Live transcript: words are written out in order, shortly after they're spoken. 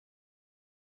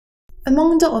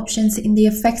Among the options in the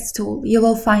Effects tool, you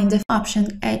will find the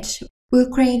option Edge. Will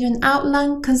create an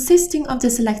outline consisting of the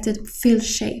selected fill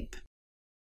shape.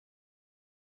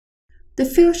 The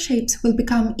fill shapes will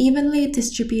become evenly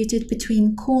distributed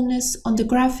between corners on the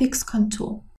graphic's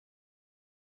contour.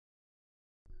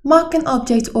 Mark an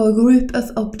object or a group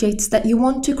of objects that you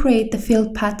want to create the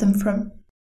fill pattern from.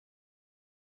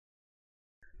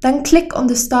 Then click on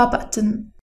the star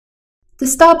button. The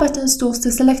star button stores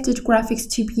the selected graphics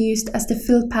to be used as the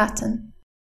fill pattern.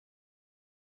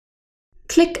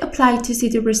 Click Apply to see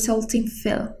the resulting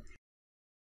fill.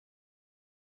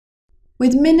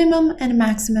 With minimum and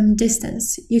maximum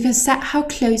distance, you can set how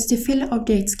close the fill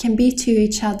objects can be to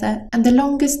each other and the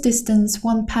longest distance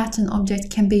one pattern object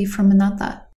can be from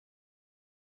another.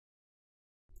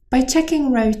 By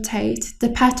checking Rotate, the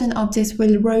pattern objects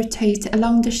will rotate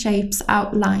along the shape's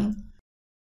outline.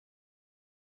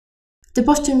 The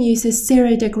bottom uses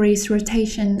 0 degrees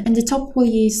rotation and the top will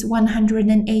use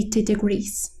 180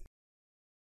 degrees.